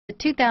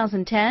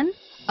2010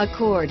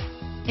 Accord.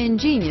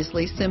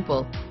 Ingeniously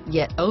simple,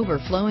 yet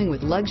overflowing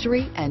with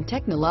luxury and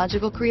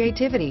technological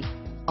creativity.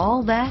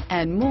 All that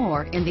and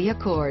more in the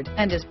Accord,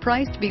 and is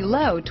priced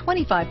below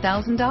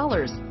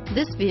 $25,000.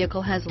 This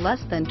vehicle has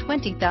less than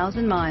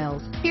 20,000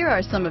 miles. Here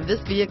are some of this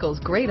vehicle's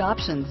great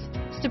options: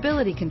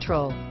 stability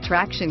control,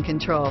 traction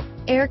control,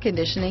 air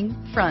conditioning,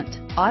 front,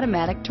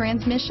 automatic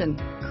transmission,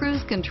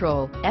 cruise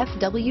control,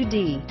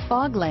 FWD,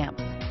 fog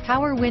lamps,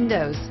 power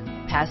windows,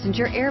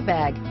 passenger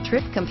airbag,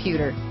 trip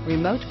computer,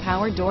 remote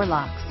power door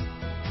locks,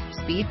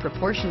 speed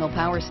proportional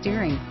power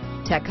steering,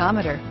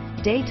 tachometer,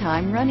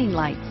 daytime running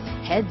lights,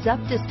 heads-up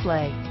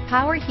display,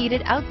 power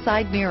heated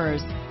outside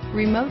mirrors,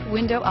 remote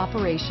window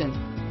operation,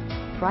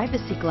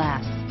 privacy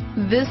glass.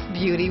 This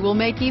beauty will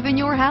make even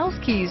your house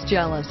keys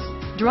jealous.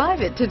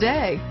 Drive it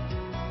today.